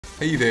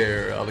Hey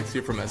there, Alex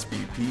here from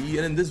SPP,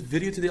 and in this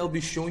video today I'll be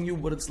showing you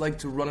what it's like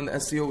to run an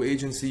SEO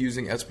agency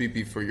using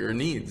SPP for your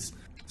needs.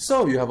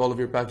 So you have all of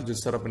your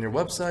packages set up on your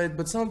website,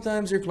 but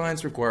sometimes your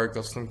clients require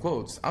custom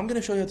quotes. I'm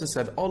going to show you how to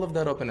set all of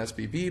that up in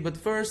SPP, but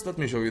first let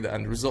me show you the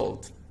end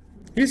result.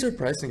 Here's our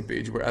pricing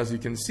page where, as you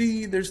can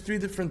see, there's 3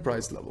 different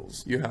price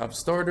levels. You have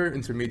starter,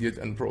 intermediate,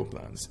 and pro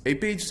plans. A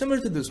page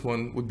similar to this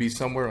one would be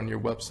somewhere on your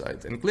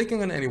website, and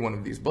clicking on any one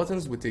of these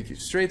buttons would take you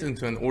straight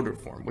into an order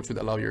form, which would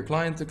allow your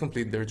client to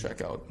complete their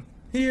checkout.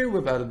 Here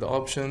we've added the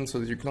option so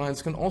that your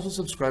clients can also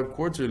subscribe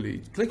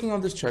quarterly. Clicking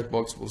on this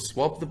checkbox will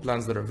swap the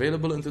plans that are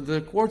available into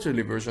the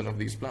quarterly version of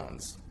these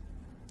plans.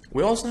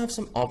 We also have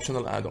some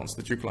optional add-ons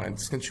that your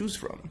clients can choose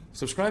from.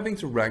 Subscribing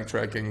to rank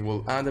tracking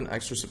will add an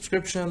extra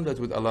subscription that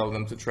would allow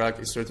them to track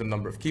a certain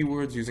number of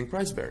keywords using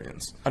price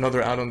variance.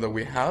 Another add-on that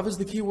we have is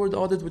the keyword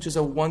audit, which is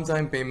a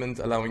one-time payment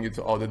allowing you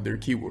to audit their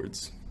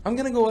keywords. I'm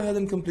going to go ahead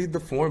and complete the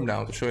form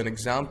now to show an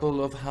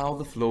example of how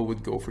the flow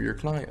would go for your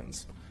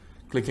clients.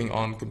 Clicking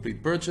on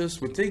complete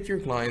purchase would take your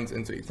client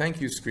into a thank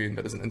you screen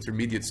that is an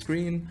intermediate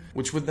screen,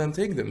 which would then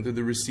take them to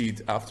the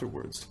receipt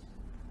afterwards.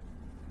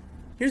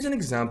 Here's an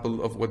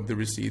example of what the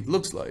receipt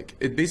looks like.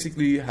 It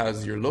basically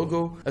has your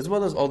logo as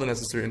well as all the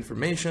necessary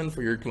information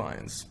for your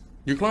clients.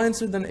 Your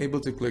clients are then able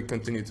to click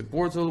continue to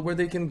portal, where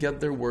they can get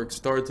their work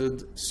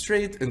started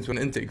straight into an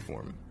intake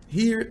form.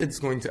 Here it's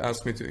going to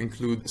ask me to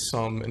include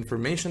some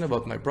information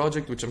about my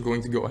project, which I'm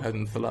going to go ahead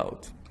and fill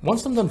out.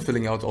 Once I'm done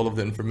filling out all of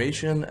the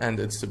information and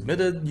it's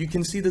submitted, you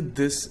can see that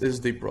this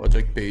is the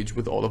project page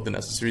with all of the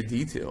necessary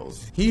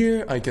details.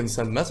 Here I can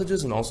send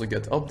messages and also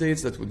get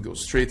updates that would go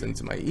straight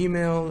into my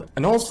email.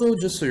 And also,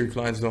 just so your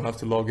clients don't have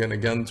to log in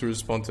again to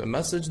respond to a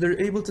message, they're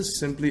able to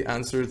simply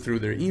answer through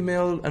their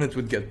email and it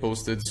would get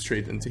posted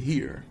straight into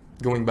here.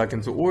 Going back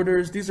into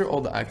orders, these are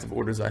all the active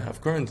orders I have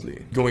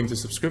currently. Going to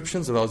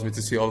subscriptions allows me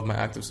to see all of my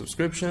active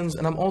subscriptions,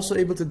 and I'm also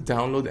able to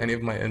download any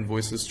of my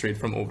invoices straight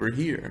from over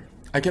here.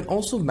 I can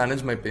also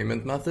manage my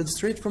payment methods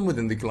straight from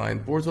within the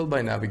client portal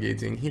by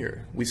navigating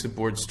here. We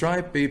support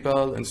Stripe,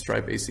 PayPal, and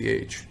Stripe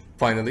ACH.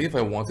 Finally, if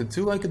I wanted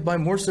to, I could buy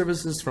more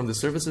services from the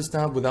Services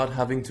tab without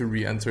having to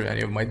re-enter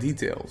any of my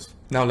details.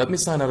 Now let me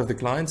sign out of the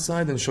client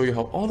side and show you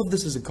how all of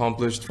this is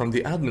accomplished from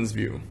the admin's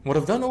view. What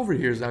I've done over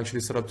here is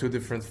actually set up 2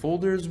 different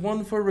folders,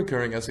 one for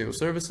recurring SEO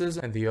services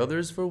and the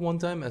others for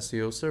one-time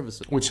SEO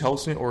services, which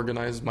helps me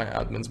organize my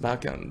admin's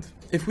backend.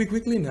 If we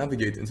quickly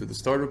navigate into the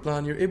starter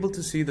plan, you're able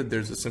to see that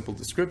there's a simple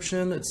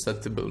description, it's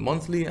set to bill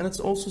monthly, and it's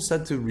also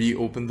set to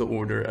reopen the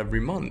order every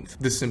month.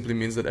 This simply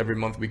means that every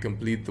month we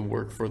complete the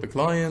work for the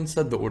client,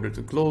 set the order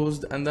to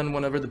closed, and then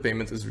whenever the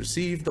payment is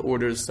received, the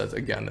order is set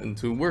again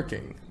into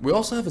working. We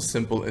also have a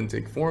simple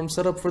intake form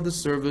set up for the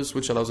service,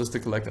 which allows us to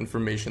collect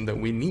information that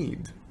we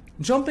need.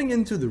 Jumping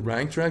into the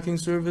rank tracking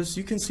service,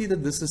 you can see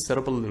that this is set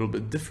up a little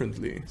bit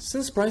differently.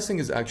 Since pricing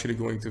is actually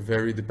going to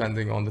vary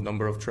depending on the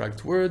number of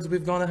tracked words,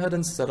 we've gone ahead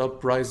and set up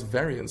price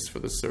variance for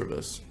the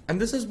service. And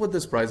this is what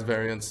this price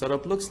variance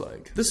setup looks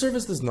like. This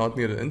service does not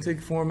need an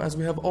intake form as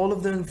we have all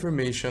of the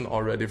information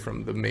already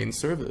from the main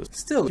service.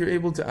 Still, you're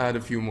able to add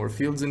a few more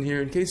fields in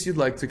here in case you'd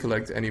like to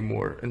collect any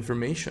more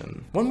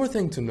information. One more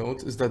thing to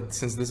note is that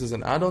since this is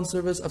an add-on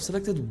service, I've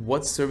selected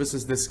what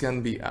services this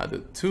can be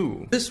added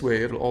to. This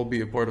way, it'll all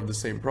be a part of the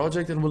same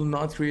project and will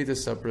not create a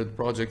separate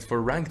project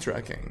for rank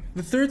tracking.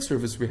 The third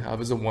service we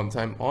have is a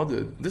one-time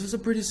audit. This is a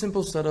pretty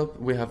simple setup.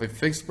 We have a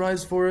fixed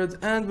price for it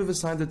and we've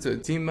assigned it to a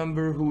team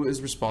member who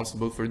is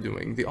responsible for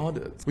doing the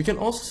audit. We can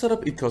also set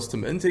up a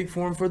custom intake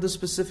form for the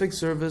specific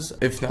service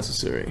if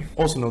necessary.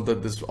 Also note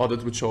that this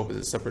audit would show up as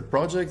a separate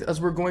project as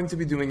we're going to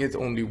be doing it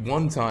only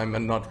one time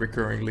and not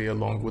recurringly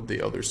along with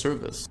the other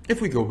service.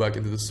 If we go back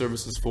into the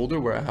services folder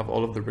where I have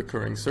all of the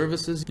recurring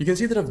services, you can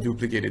see that I've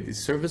duplicated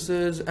these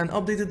services and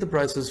updated the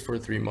prices for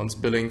 3 months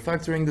billing,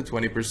 factoring the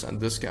 20%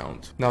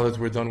 discount. Now that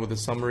we're done with the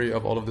summary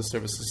of all of the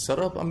services set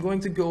up, I'm going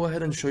to go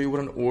ahead and show you what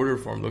an order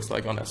form looks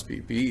like on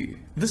SPP.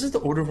 This is the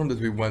order form that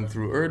we went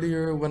through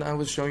earlier when I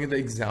was showing you the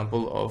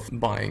example of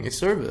buying a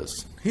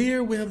service.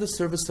 Here we have the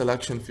service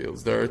selection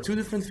fields. There are 2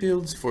 different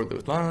fields for the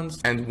plans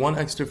and 1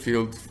 extra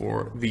field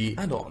for the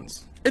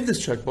add-ons. If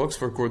this checkbox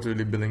for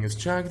quarterly billing is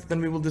checked,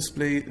 then we will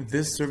display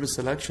this service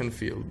selection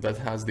field that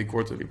has the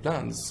quarterly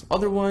plans.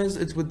 Otherwise,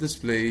 it would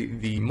display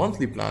the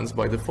monthly plans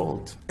by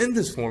default. In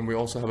this form, we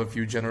also have a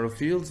few general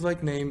fields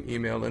like name,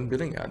 email, and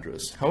billing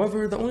address.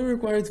 However, the only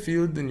required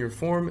field in your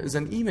form is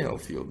an email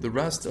field. The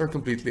rest are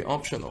completely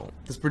optional.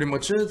 That's pretty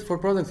much it for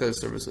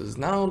productized services.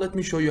 Now, let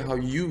me show you how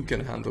you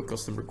can handle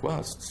custom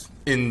requests.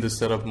 In the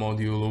setup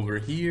module over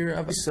here,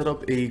 I've set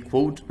up a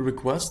quote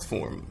request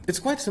form. It's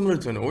quite similar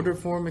to an order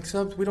form,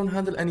 except we don't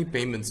handle any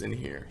payments in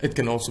here. It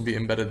can also be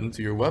embedded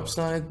into your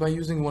website by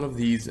using one of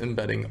these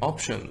embedding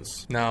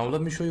options. Now,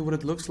 let me show you what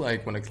it looks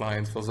like when a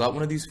client fills out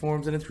one of these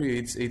forms and it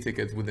creates a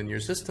ticket within your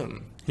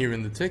system. Here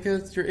in the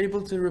ticket, you're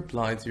able to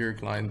reply to your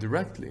client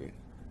directly.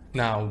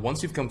 Now,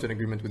 once you've come to an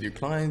agreement with your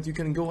client, you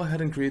can go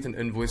ahead and create an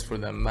invoice for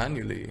them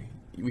manually.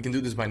 We can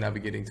do this by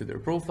navigating to their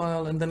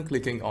profile and then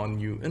clicking on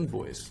New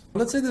Invoice.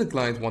 Let's say that the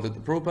client wanted the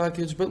Pro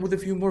package, but with a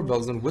few more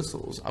bells and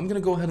whistles. I'm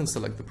going to go ahead and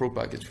select the Pro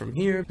package from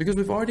here because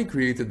we've already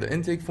created the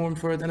intake form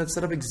for it and it's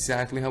set up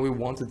exactly how we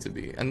want it to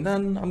be. And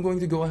then I'm going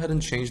to go ahead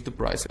and change the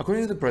price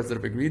according to the price that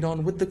I've agreed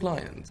on with the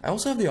client. I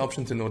also have the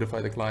option to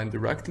notify the client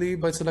directly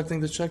by selecting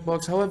the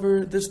checkbox.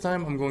 However, this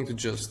time I'm going to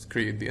just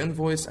create the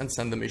invoice and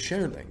send them a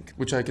share link,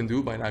 which I can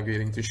do by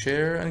navigating to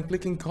share and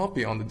clicking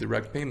copy on the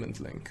direct payment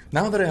link.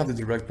 Now that I have the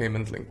direct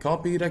payment link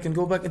copied, I can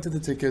go back into the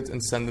ticket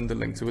and send them the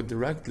link to it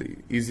directly.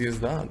 Easy as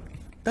that.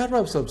 That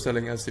wraps up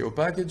selling SEO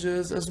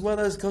packages as well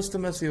as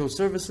custom SEO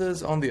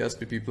services on the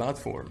SPP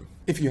platform.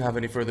 If you have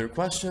any further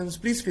questions,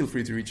 please feel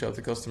free to reach out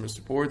to customer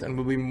support and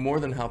we'll be more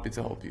than happy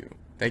to help you.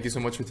 Thank you so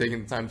much for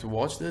taking the time to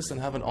watch this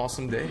and have an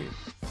awesome day.